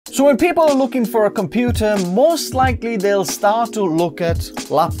So when people are looking for a computer, most likely they'll start to look at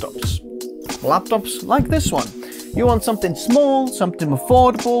laptops. Laptops like this one. You want something small, something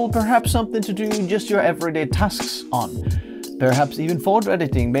affordable, perhaps something to do just your everyday tasks on. Perhaps even photo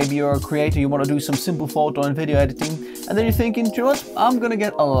editing. Maybe you're a creator, you want to do some simple photo and video editing, and then you're thinking, you know what, I'm gonna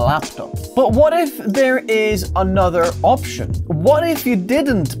get a laptop. But what if there is another option? What if you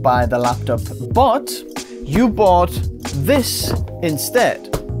didn't buy the laptop, but you bought this instead?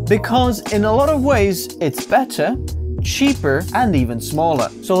 Because in a lot of ways, it's better, cheaper, and even smaller.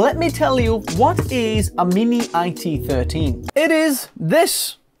 So let me tell you, what is a Mini IT13? It is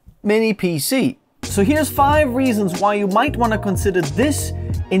this mini PC. So here's 5 reasons why you might want to consider this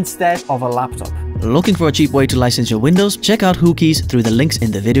instead of a laptop. Looking for a cheap way to license your Windows? Check out Hookeys through the links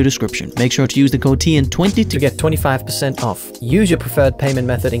in the video description. Make sure to use the code TN20 to get 25% off. Use your preferred payment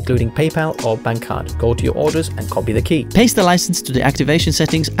method including PayPal or bank card. Go to your orders and copy the key. Paste the license to the activation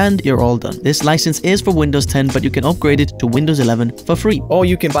settings and you're all done. This license is for Windows 10, but you can upgrade it to Windows 11 for free. Or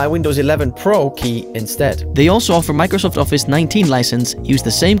you can buy Windows 11 Pro key instead. They also offer Microsoft Office 19 license. Use the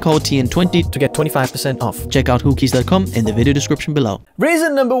same code TN20 to get 25% off. Check out hookeys.com in the video description below.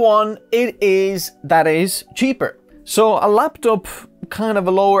 Reason number 1, that is cheaper. So a laptop, kind of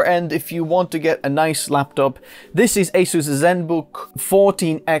a lower end if you want to get a nice laptop. This is Asus ZenBook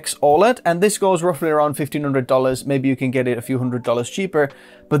 14X OLED, and this goes roughly around $1,500. Maybe you can get it a few $100s cheaper.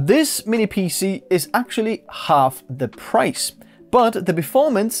 But this mini PC is actually half the price. But the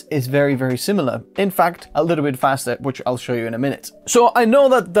performance is very, very similar. In fact, a little bit faster, which I'll show you in a minute. So I know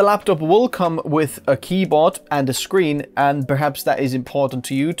that the laptop will come with a keyboard and a screen, and perhaps that is important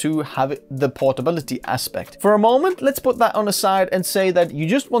to you to have the portability aspect. For a moment, let's put that on the side and say that you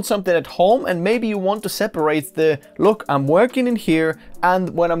just want something at home, and maybe you want to separate the, look, I'm working in here, and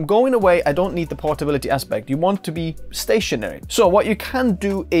when I'm going away, I don't need the portability aspect. You want to be stationary. So what you can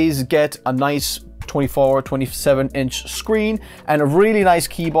do is get a nice 24 or 27-inch screen and a really nice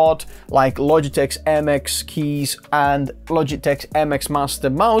keyboard like Logitech's MX keys and Logitech's MX Master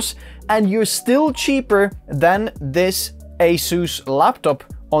mouse, and you're still cheaper than this Asus laptop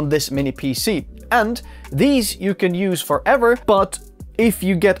on this mini PC. And these you can use forever, but if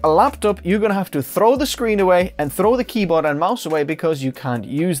you get a laptop, you're gonna have to throw the screen away and throw the keyboard and mouse away because you can't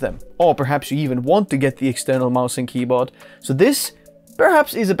use them. Or perhaps you even want to get the external mouse and keyboard. So this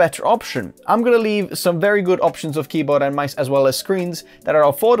perhaps is a better option. I'm going to leave some very good options of keyboard and mouse as well as screens that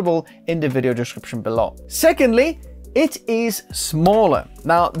are affordable in the video description below. Secondly, it is smaller.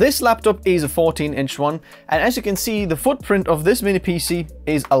 Now, this laptop is a 14-inch one, and as you can see, the footprint of this mini PC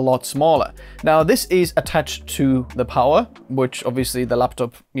is a lot smaller. Now, this is attached to the power, which obviously the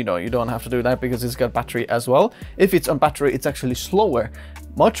laptop, you don't have to do that because it's got battery as well. If it's on battery, it's actually slower,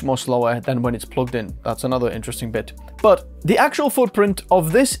 much more slower than when it's plugged in. That's another interesting bit. But the actual footprint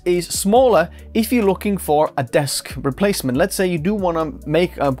of this is smaller if you're looking for a desk replacement. Let's say you do want to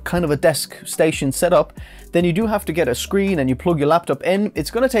make a kind of a desk station setup, then you do have to get a screen and you plug your laptop in. It's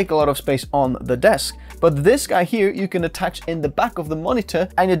going to take a lot of space on the desk. But this guy here, you can attach in the back of the monitor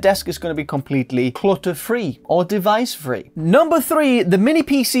and your desk is going to be completely clutter-free or device-free. Number 3, the mini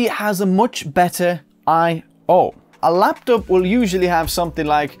PC has a much better I/O. A laptop will usually have something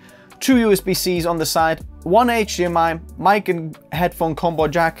like 2 USB-Cs on the side, 1 HDMI, mic and headphone combo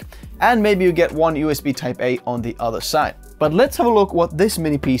jack, and maybe you get 1 USB Type-A on the other side. But let's have a look what this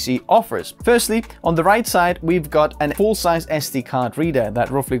mini PC offers. Firstly, on the right side, we've got a full-size SD card reader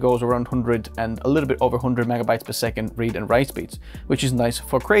that roughly goes around 100 and a little bit over 100 megabytes per second read and write speeds, which is nice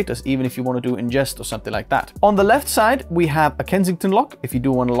for creators, even if you want to do ingest or something like that. On the left side, we have a Kensington lock, if you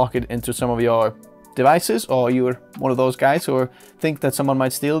do want to lock it into some of your devices, or you're one of those guys who think that someone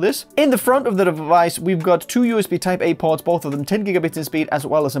might steal this. In the front of the device, we've got 2 USB Type-A ports, both of them 10 gigabits in speed, as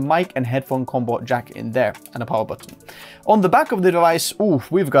well as a mic and headphone combo jack in there, and a power button. On the back of the device,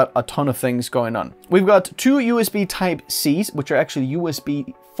 we've got a ton of things going on. We've got 2 USB Type-Cs, which are actually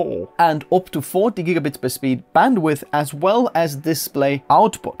USB 4, and up to 40 gigabits per speed bandwidth, as well as display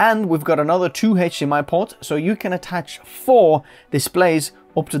output. And we've got another 2 HDMI ports, so you can attach 4 displays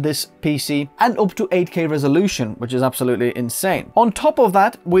up to this PC and up to 8K resolution, which is absolutely insane. On top of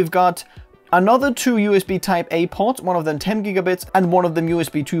that, we've got another 2 USB Type-A ports, one of them 10 gigabits and one of them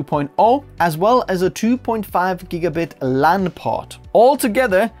USB 2.0, as well as a 2.5 gigabit LAN port.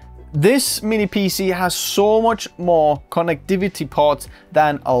 Altogether, this mini PC has so much more connectivity ports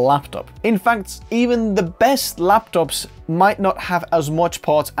than a laptop. In fact, even the best laptops might not have as much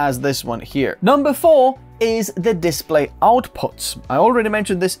ports as this one here. Number 4 is the display outputs. I already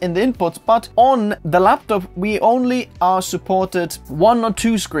mentioned this in the inputs, but on the laptop, we only are supported 1 or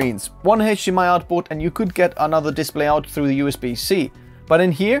 2 screens, 1 HDMI output, and you could get another display out through the USB-C. but in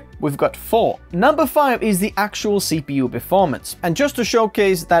here we've got 4. Number 5 is the actual CPU performance. And just to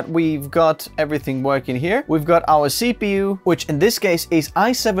showcase that we've got everything working here, we've got our CPU, which in this case is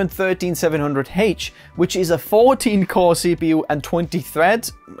i7-13700H, which is a 14-core CPU and 20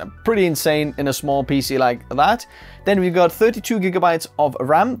 threads. Pretty insane in a small PC like that. Then we've got 32 gigabytes of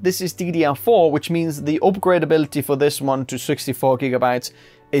RAM. This is DDR4, which means the upgradability for this one to 64 gigabytes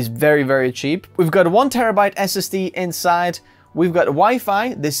is very, very cheap. We've got a 1 terabyte SSD inside. We've got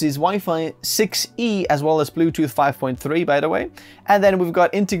Wi-Fi. This is Wi-Fi 6E as well as Bluetooth 5.3, by the way. And then we've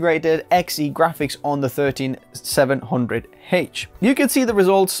got integrated XE graphics on the 13700H. You can see the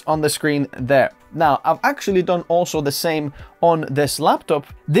results on the screen there. Now, I've actually done also the same on this laptop.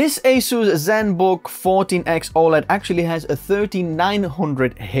 This Asus ZenBook 14X OLED actually has a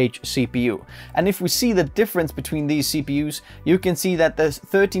 13900H CPU. And if we see the difference between these CPUs, you can see that the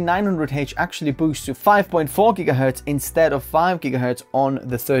 13900H actually boosts to 5.4 GHz instead of 5 GHz on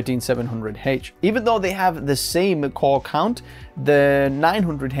the 13700H. Even though they have the same core count, the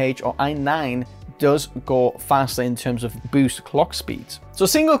 900H or i9 does go faster in terms of boost clock speeds. So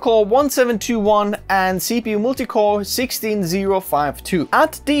single core 1721 and CPU multi-core 16052.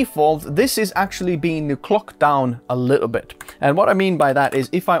 At default, this is actually being clocked down a little bit. And what I mean by that is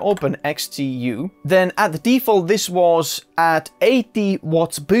if I open XTU, then at the default, this was at 80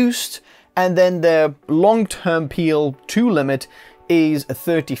 watts boost, and then the long-term PL2 limit is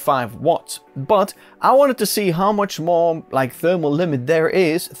 35 watts. But I wanted to see how much more like thermal limit there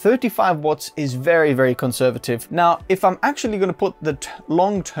is. 35 watts is very, very conservative. Now, if I'm actually going to put the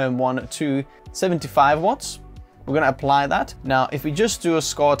long-term one to 75 watts, we're going to apply that. Now, if we just do a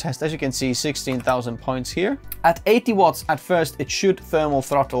score test, as you can see, 16,000 points here. At 80 watts at first, it should thermal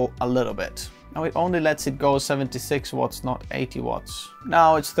throttle a little bit. Now it only lets it go 76 watts, not 80 watts.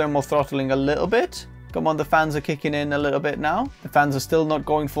 Now it's thermal throttling a little bit. Come on, the fans are kicking in a little bit now. The fans are still not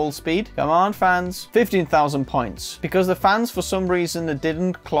going full speed. Come on, fans. 15,000 points. Because the fans, for some reason,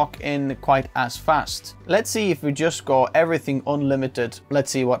 didn't clock in quite as fast. Let's see if we just go everything unlimited. Let's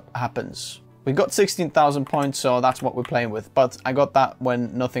see what happens. We got 16,000 points, so that's what we're playing with. But I got that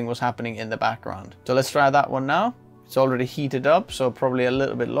when nothing was happening in the background. So let's try that one now. It's already heated up, so probably a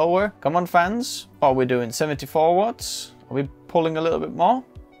little bit lower. Come on, fans. What are we doing? 74 watts? Are we pulling a little bit more?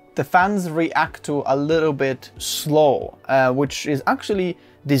 The fans react to a little bit slow, which is actually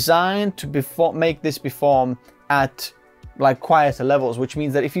designed to make this perform at like quieter levels, which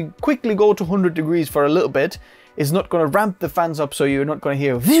means that if you quickly go to 100 degrees for a little bit, it's not going to ramp the fans up, so you're not going to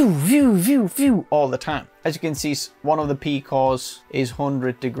hear view, view, view, view all the time. As you can see, one of the P cores is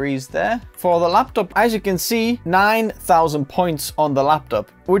 100 degrees there. For the laptop, as you can see, 9,000 points on the laptop,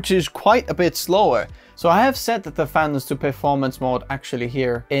 which is quite a bit slower. So I have set the fans to performance mode actually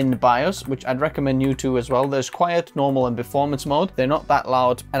here in BIOS, which I'd recommend you to as well. There's quiet, normal, and performance mode. They're not that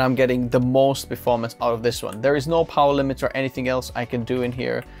loud, and I'm getting the most performance out of this one. There is no power limit or anything else I can do in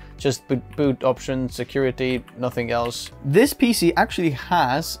here. Just boot options, security, nothing else. This PC actually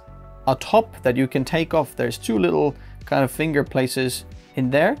has a top that you can take off. There's 2 little kind of finger places in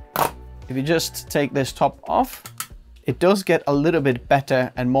there. If you just take this top off, it does get a little bit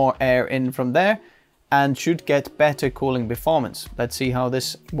better and more air in from there, and should get better cooling performance. Let's see how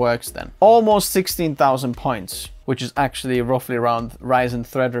this works then. Almost 16,000 points, which is actually roughly around Ryzen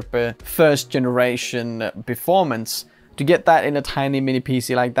Threadripper 1st generation performance. To get that in a tiny mini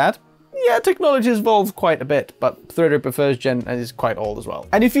PC like that, yeah, technology has evolved quite a bit, but Threadripper 1st gen is quite old as well.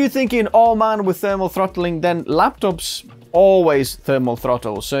 And if you're thinking, oh man, with thermal throttling, then laptops always thermal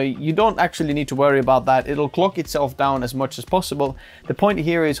throttle, so you don't actually need to worry about that. It'll clock itself down as much as possible. The point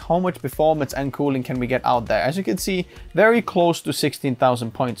here is how much performance and cooling can we get out there. As you can see, very close to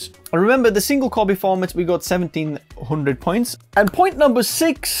 16,000 points. And remember, the single core performance, we got 1,700 points. And point number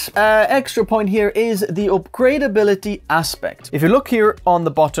 6, extra point here, is the upgradability aspect. If you look here on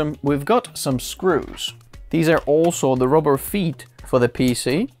the bottom, we've got some screws. These are also the rubber feet for the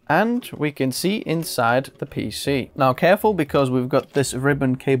PC, and we can see inside the PC. Now careful, because we've got this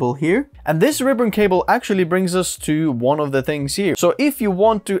ribbon cable here, and this ribbon cable actually brings us to one of the things here. So if you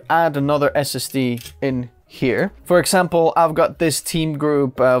want to add another SSD in here, for example, I've got this Team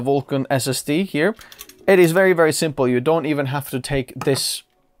Group Vulkan SSD here. It is very, very simple. You don't even have to take this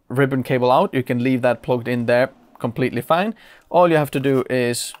ribbon cable out. You can leave that plugged in there completely fine. All you have to do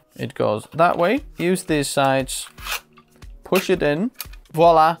is, it goes that way, use these sides, push it in,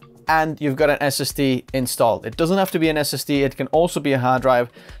 voila, and you've got an SSD installed. It doesn't have to be an SSD, it can also be a hard drive.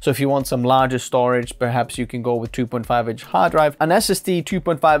 So if you want some larger storage, perhaps you can go with 2.5-inch hard drive. An SSD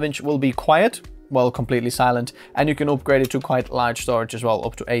 2.5-inch will be quiet, well, completely silent, and you can upgrade it to quite large storage as well,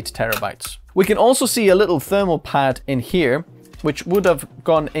 up to 8 terabytes. We can also see a little thermal pad in here. which would have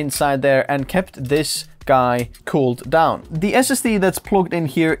gone inside there and kept this guy cooled down. The SSD that's plugged in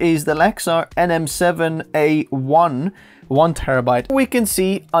here is the Lexar NM7A1, 1 terabyte. We can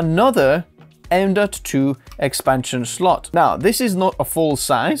see another M.2 expansion slot. Now, this is not a full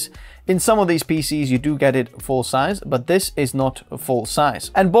size. In some of these PCs, you do get it full size, but this is not a full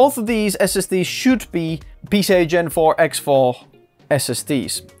size. And both of these SSDs should be PCIe Gen 4 X4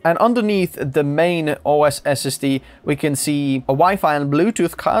 SSDs. And underneath the main OS SSD, we can see a Wi-Fi and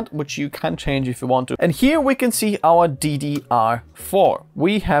Bluetooth card, which you can change if you want to. And here we can see our DDR4.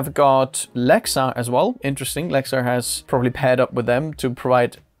 We have got Lexar as well. Interesting, Lexar has probably paired up with them to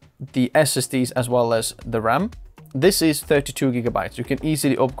provide the SSDs as well as the RAM. This is 32 gigabytes. You can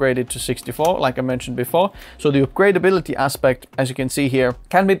easily upgrade it to 64, like I mentioned before. So the upgradability aspect, as you can see here,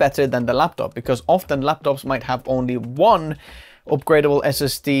 can be better than the laptop, because often laptops might have only one upgradable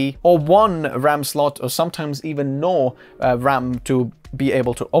SSD or one RAM slot, or sometimes even no RAM to be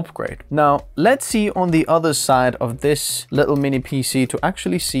able to upgrade. Now, let's see on the other side of this little mini PC to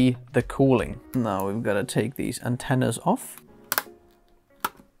actually see the cooling. Now we've got to take these antennas off.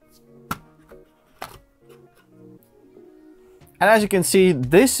 And as you can see,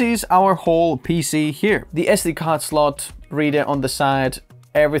 this is our whole PC here. The SD card slot, reader on the side,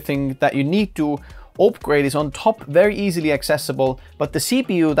 everything that you need to upgrade is on top, very easily accessible. But the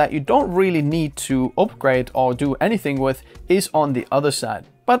CPU that you don't really need to upgrade or do anything with is on the other side.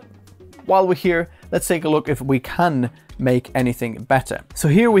 But while we're here, let's take a look if we can make anything better. So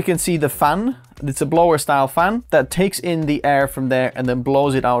here we can see the fan. It's a blower style fan that takes in the air from there and then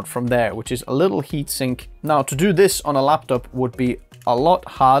blows it out from there, which is a little heat sink. Now, to do this on a laptop would be a lot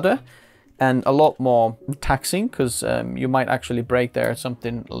harder and a lot more taxing, because you might actually break there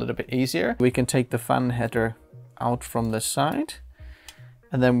something a little bit easier. We can take the fan header out from the side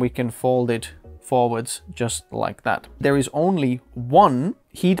and then we can fold it forwards just like that. There is only one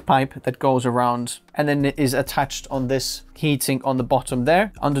heat pipe that goes around and then it is attached on this heatsink on the bottom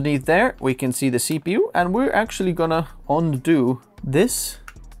there. Underneath there we can see the CPU, and we're actually gonna undo this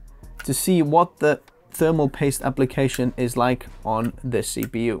to see what the thermal paste application is like on this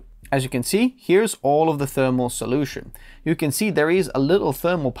CPU. As you can see, here's all of the thermal solution. You can see there is a little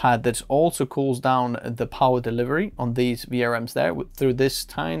thermal pad that also cools down the power delivery on these VRMs there through this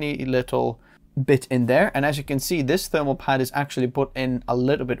tiny little bit in there. And as you can see, this thermal pad is actually put in a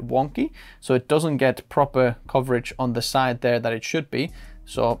little bit wonky, so it doesn't get proper coverage on the side there that it should be.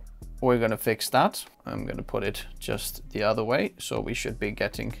 So we're going to fix that. I'm going to put it just the other way, so we should be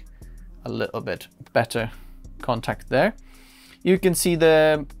getting a little bit better contact there. You can see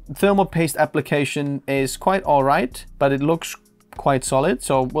the thermal paste application is quite all right, but it looks quite solid.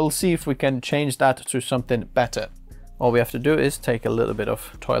 So we'll see if we can change that to something better. All we have to do is take a little bit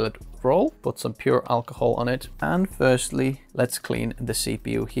of toilet roll, put some pure alcohol on it, and firstly, let's clean the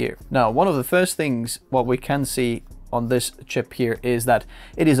CPU here. Now, one of the first things what we can see on this chip here is that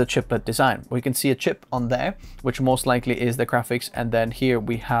it is a chiplet design. We can see a chip on there, which most likely is the graphics, and then here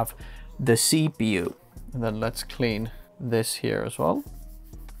we have the CPU. And then let's clean this here as well.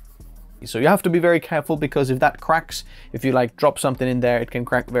 So you have to be very careful, because if that cracks, if you like drop something in there, it can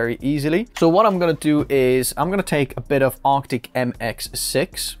crack very easily. So what I'm going to do is I'm going to take a bit of Arctic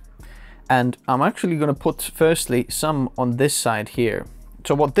MX6, and I'm actually going to put firstly some on this side here.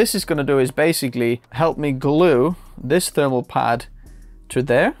 So what this is going to do is basically help me glue this thermal pad to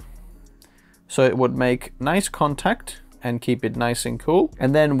there, so it would make nice contact and keep it nice and cool.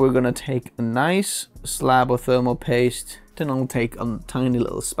 And then we're going to take a nice slab of thermal paste. Then I'll take a tiny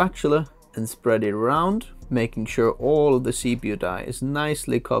little spatula and spread it around, making sure all of the CPU die is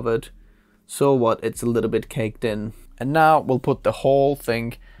nicely covered. So what, it's a little bit caked in. And now we'll put the whole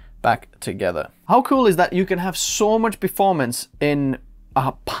thing back together. How cool is that? You can have so much performance in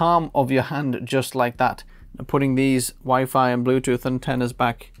a palm of your hand, just like that. Now, putting these Wi-Fi and Bluetooth antennas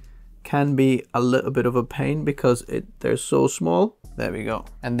back can be a little bit of a pain because they're so small. There we go.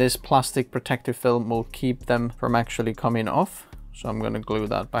 And this plastic protective film will keep them from actually coming off. So I'm going to glue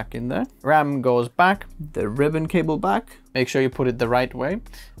that back in there. RAM goes back, the ribbon cable back. Make sure you put it the right way.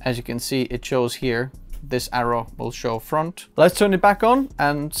 As you can see, it shows here, this arrow will show front. Let's turn it back on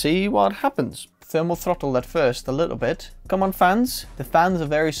and see what happens. Thermal throttle at first a little bit. Come on, fans. The fans are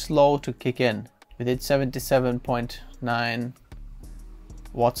very slow to kick in. We did 77.9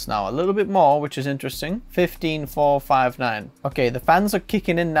 watts now, a little bit more, which is interesting. 15,459. Okay, the fans are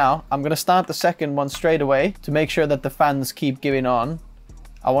kicking in now. I'm gonna start the second one straight away to make sure that the fans keep giving on.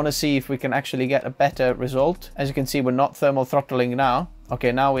 I want to see if we can actually get a better result. As you can see, we're not thermal throttling now.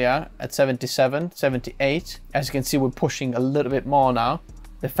 Okay, now we are at 77, 78. As you can see, we're pushing a little bit more now.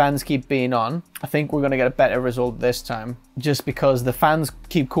 the fans keep being on, I think we're gonna get a better result this time, just because the fans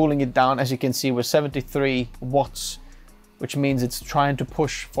keep cooling it down. As you can see, we're 73 watts, which means it's trying to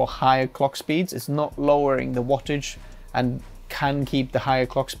push for higher clock speeds. It's not lowering the wattage and can keep the higher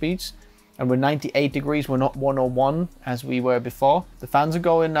clock speeds. And we're 98 degrees, we're not 101 as we were before. The fans are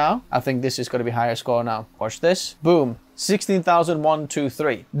going now. I think this is going to be higher score now. Watch this. Boom.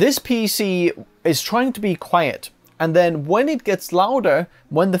 16,123. This PC is trying to be quiet. And then when it gets louder,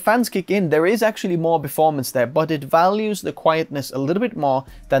 when the fans kick in, there is actually more performance there, but it values the quietness a little bit more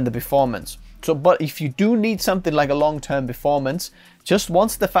than the performance. So, but if you do need something like a long-term performance, just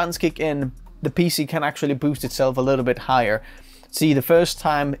once the fans kick in, the PC can actually boost itself a little bit higher. See, the first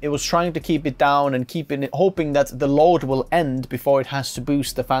time it was trying to keep it down and keeping it, hoping that the load will end before it has to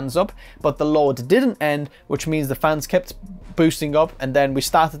boost the fans up, but the load didn't end, which means the fans kept boosting up, and then we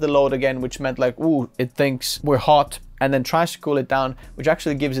started the load again, which meant like, ooh, it thinks we're hot, and then tries to cool it down, which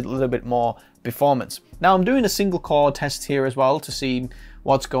actually gives it a little bit more performance. Now I'm doing a single core test here as well to see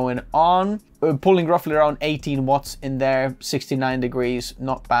what's going on. We're pulling roughly around 18 watts in there, 69 degrees,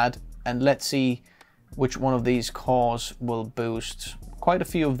 not bad. And let's see which one of these cores will boost. Quite a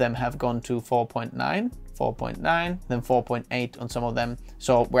few of them have gone to 4.9, 4.9, then 4.8 on some of them.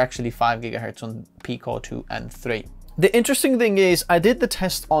 So we're actually 5 gigahertz on P Core 2 and 3. The interesting thing is I did the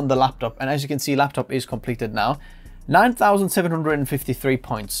test on the laptop, and as you can see, laptop is completed now. 9,753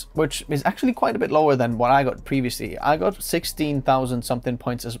 points, which is actually quite a bit lower than what I got previously. I got 16,000 something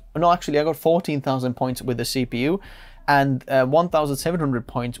points no, actually I got 14,000 points with the CPU and 1,700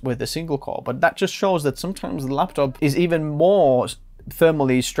 points with a single core. But that just shows that sometimes the laptop is even more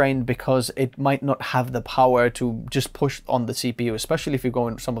thermally strained because it might not have the power to just push on the CPU, especially if you go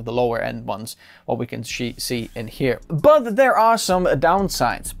in some of the lower end ones, what we can see in here. But there are some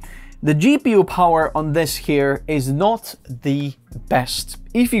downsides. The GPU power on this here is not the best.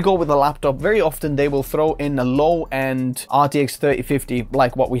 If you go with a laptop, very often they will throw in a low-end RTX 3050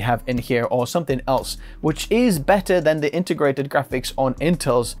 like what we have in here, or something else, which is better than the integrated graphics on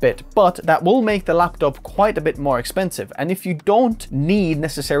Intel's bit, but that will make the laptop quite a bit more expensive. And if you don't need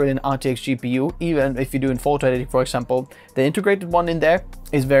necessarily an RTX GPU, even if you're doing photo editing, for example, the integrated one in there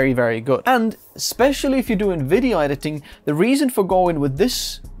is very, very good. And especially if you're doing video editing, the reason for going with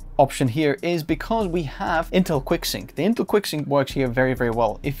this option here is because we have Intel QuickSync. The Intel QuickSync works here very, very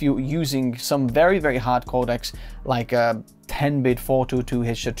well. If you're using some very, very hard codecs like a 10-bit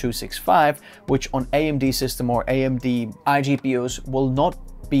 422H.265, which on AMD system or AMD iGPUs will not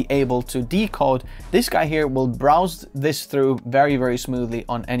be able to decode, this guy here will browse this through very, very smoothly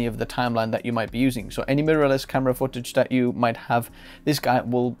on any of the timeline that you might be using. So any mirrorless camera footage that you might have, this guy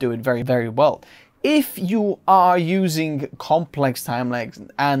will do it very, very well. If you are using complex timelines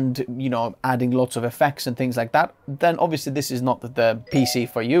and, you know, adding lots of effects and things like that, then obviously this is not the PC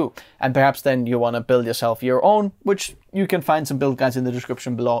for you. And perhaps then you want to build yourself your own, which you can find some build guides in the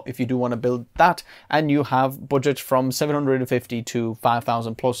description below if you do want to build that. And you have budget from 750 to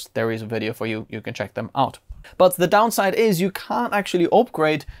 5,000 plus. There is a video for you. You can check them out. But the downside is you can't actually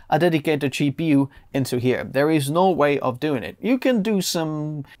upgrade a dedicated GPU into here. There is no way of doing it. You can do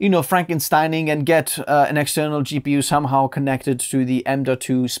some, you know, Frankensteining and get an external GPU somehow connected to the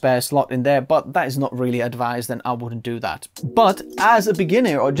M.2 spare slot in there, but that is not really advised and I wouldn't do that. But as a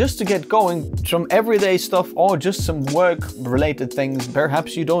beginner, or just to get going, some everyday stuff or just some work related things,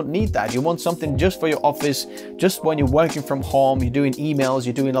 perhaps you don't need that. You want something just for your office, just when you're working from home, you're doing emails,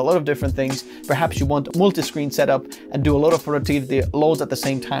 you're doing a lot of different things. Perhaps you want multi-screen setup and do a lot of productivity loads at the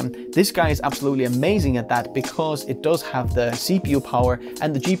same time. This guy is absolutely amazing at that because it does have the CPU power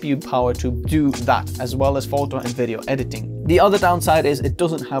and the GPU power to do that, as well as photo and video editing. The other downside is it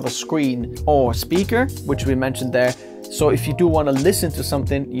doesn't have a screen or speaker, which we mentioned there. So if you do want to listen to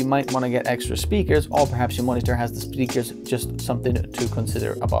something, you might want to get extra speakers, or perhaps your monitor has the speakers, just something to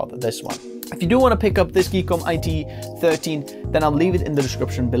consider about this one. If you do want to pick up this Geekom IT13, then I'll leave it in the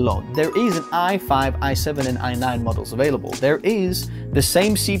description below. There is an i5, i7 and i9 models available. There is the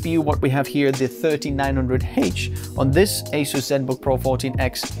same CPU what we have here, the 13900H on this Asus ZenBook Pro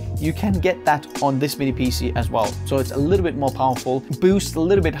 14X. You can get that on this mini PC as well. So it's a little bit more powerful, boosts a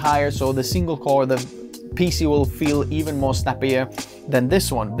little bit higher, so the single core, the PC will feel even more snappier than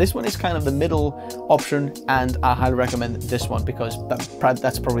this one. This one is kind of the middle option, and I highly recommend this one because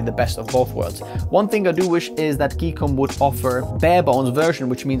that's probably the best of both worlds. One thing I do wish is that Geekom would offer bare bones version,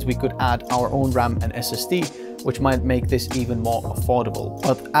 which means we could add our own RAM and SSD, which might make this even more affordable.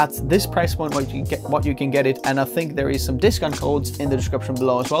 But at this price point, what you can get it, and I think there is some discount codes in the description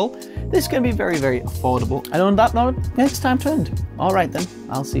below as well, this can be very, very affordable. And on that note, it's time to end. All right then,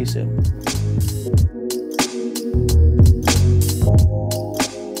 I'll see you soon.